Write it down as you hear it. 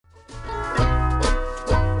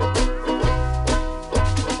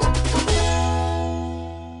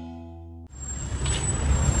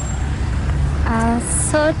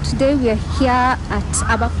today we are here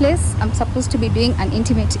at our place. I'm supposed to be doing an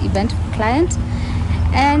intimate event for client,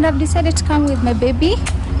 and I've decided to come with my baby.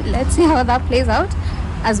 Let's see how that plays out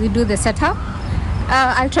as we do the setup.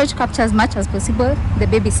 I'll try to capture as much as possible the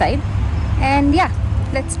baby side, and yeah,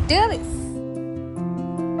 let's do this.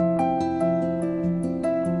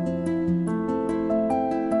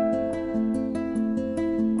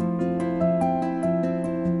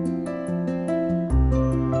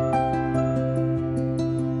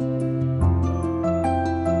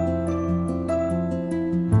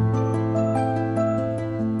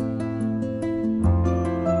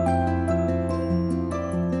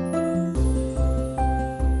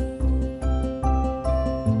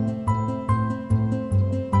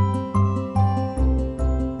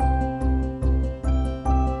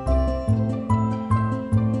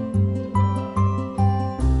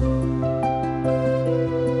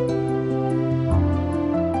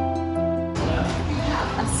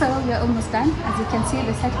 So we're almost done. As you can see,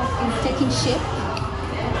 the setup is taking shape.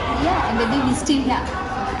 Yeah, and the baby is still here.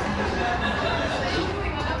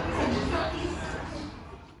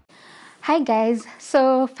 Hi guys,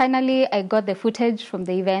 so finally I got the footage from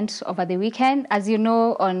the event over the weekend. As you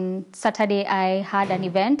know, on Saturday I had an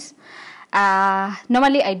event.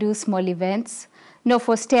 Normally I do small events. No,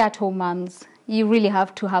 for stay-at-home moms, you really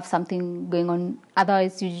have to have something going on.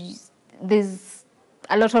 Otherwise, there's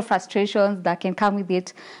a lot of frustrations that can come with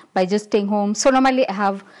it by just staying home. So normally I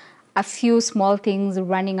have a few small things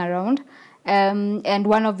running around. And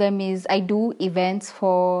one of them is I do events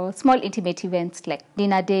for small intimate events like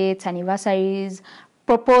dinner dates, anniversaries,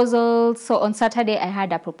 proposals. So on Saturday I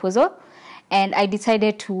had a proposal and I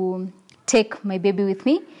decided to take my baby with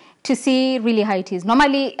me to see really how it is.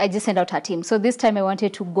 Normally I just send out a team. So this time I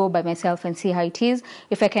wanted to go by myself and see how it is.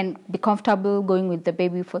 If I can be comfortable going with the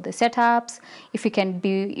baby for the setups, if we can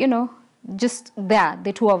be, just there,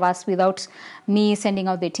 the two of us, without me sending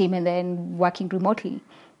out the team and then working remotely.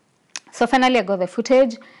 So finally I got the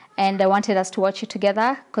footage and I wanted us to watch it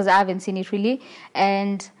together because I haven't seen it really.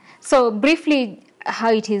 And so briefly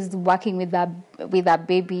how it is working with that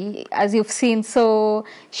baby, as you've seen. So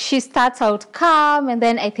she starts out calm, and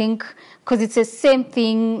then I think because it's the same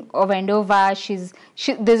thing over and over,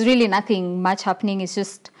 there's really nothing much happening. It's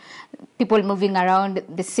just people moving around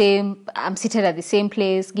the same. I'm seated at the same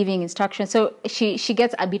place giving instructions. So she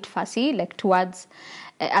gets a bit fussy, like towards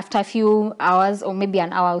after a few hours or maybe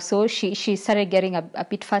an hour or so, she started getting a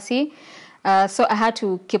bit fussy. So I had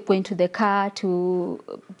to keep going to the car to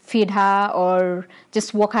feed her or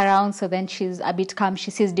just walk around. So then she's a bit calm. She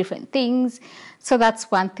sees different things. So that's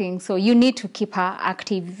one thing. So you need to keep her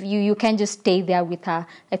active. You can't just stay there with her.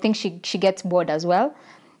 I think she gets bored as well.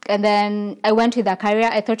 And then I went with the carrier.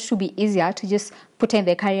 I thought it would be easier to just put her in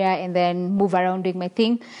the carrier and then move around doing my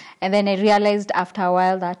thing. And then I realized after a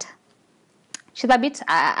while that she's a bit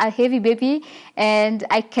a heavy baby and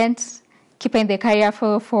I can't keep her in the carrier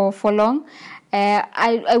for long.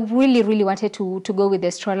 I really wanted to go with the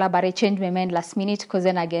stroller, but I changed my mind last minute because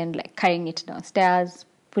then again, like carrying it downstairs,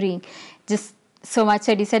 putting just so much,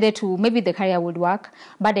 I decided to maybe the carrier would work.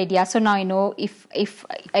 Bad idea. So now I know if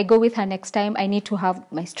I go with her next time, I need to have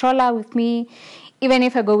my stroller with me. Even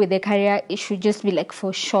if I go with the carrier, it should just be like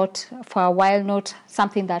for a while, not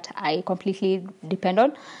something that I completely depend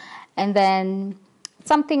on. And then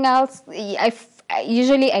something else,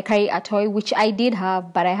 usually I carry a toy, which I did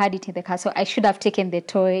have, but I had it in the car. So I should have taken the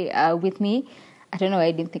toy with me. I don't know,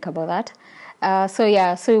 I didn't think about that. So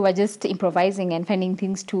we were just improvising and finding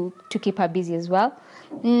things to keep her busy as well.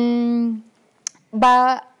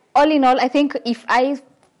 But all in all, I think if I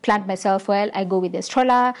planned myself well, I go with the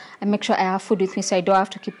stroller, I make sure I have food with me so I don't have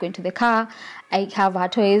to keep going to the car. I have her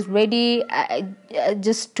toys ready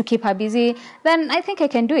just to keep her busy. Then I think I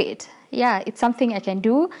can do it. Yeah, it's something I can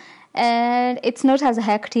do. And it's not as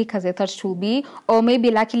hectic as I thought it would be. Or maybe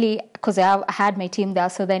luckily, because I had my team there,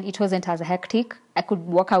 so then it wasn't as hectic. I could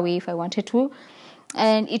walk away if I wanted to.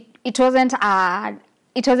 And it wasn't a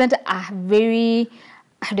very,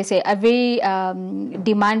 a very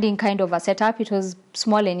demanding kind of a setup. It was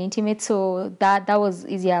small and intimate, so that was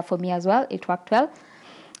easier for me as well. It worked well.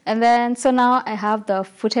 And then, so now I have the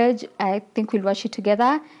footage. I think we'll watch it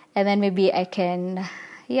together, and then maybe I can,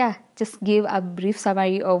 just give a brief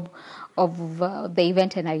summary of the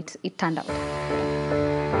event and how it turned out.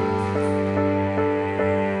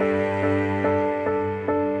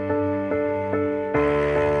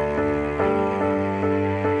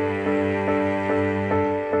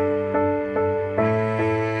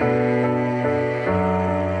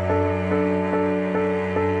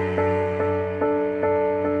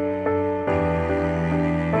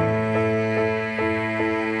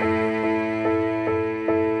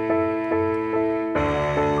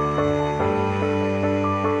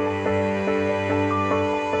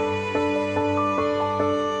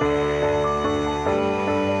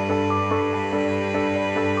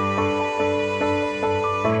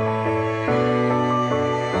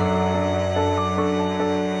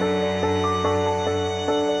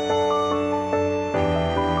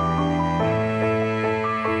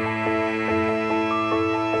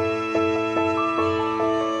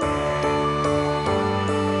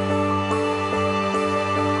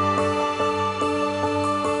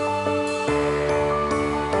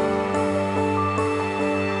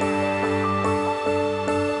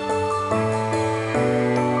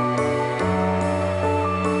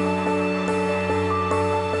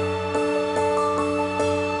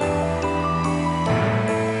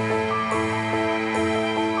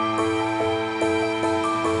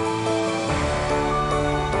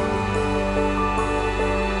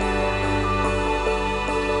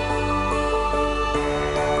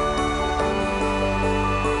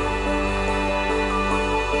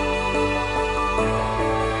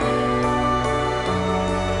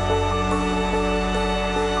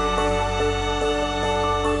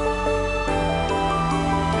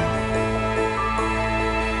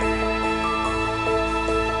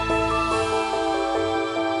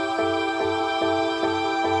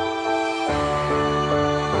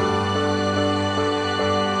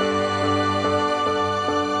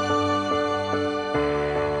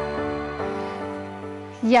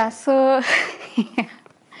 Yeah, so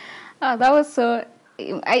oh, that was so.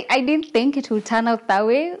 I didn't think it would turn out that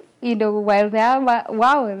way, while there. But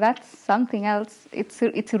wow, that's something else. It's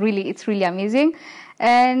really amazing,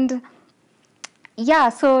 and yeah.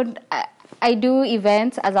 So I do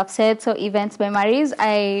events, as I've said. So events memories.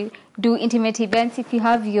 I do intimate events. If you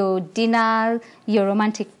have your dinner, your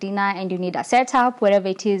romantic dinner, and you need a setup, wherever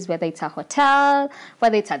it is, whether it's a hotel,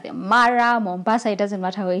 whether it's at the Mara, Mombasa, it doesn't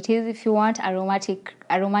matter where it is. If you want a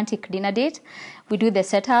romantic dinner date, we do the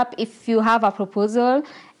setup. If you have a proposal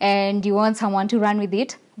and you want someone to run with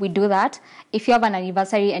it, we do that. If you have an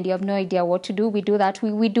anniversary and you have no idea what to do, we do that.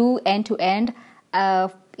 We do end-to-end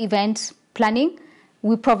event planning.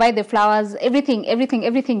 We provide the flowers, everything.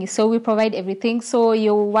 So we provide everything. So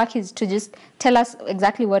your work is to just tell us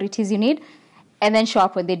exactly what it is you need and then show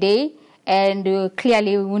up on the day, and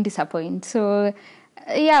clearly we won't disappoint. So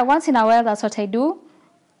yeah, once in a while, that's what I do.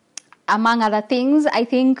 Among other things, I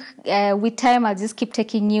think with time I'll just keep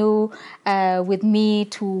taking you with me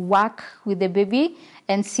to work with the baby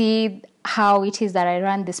and see how it is that I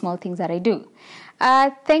run the small things that I do.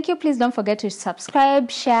 Thank you. Please don't forget to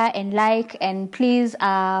subscribe, share, and like. And please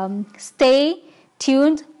stay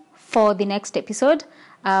tuned for the next episode,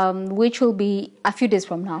 which will be a few days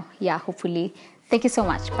from now. Yeah, hopefully. Thank you so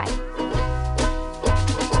much. Bye.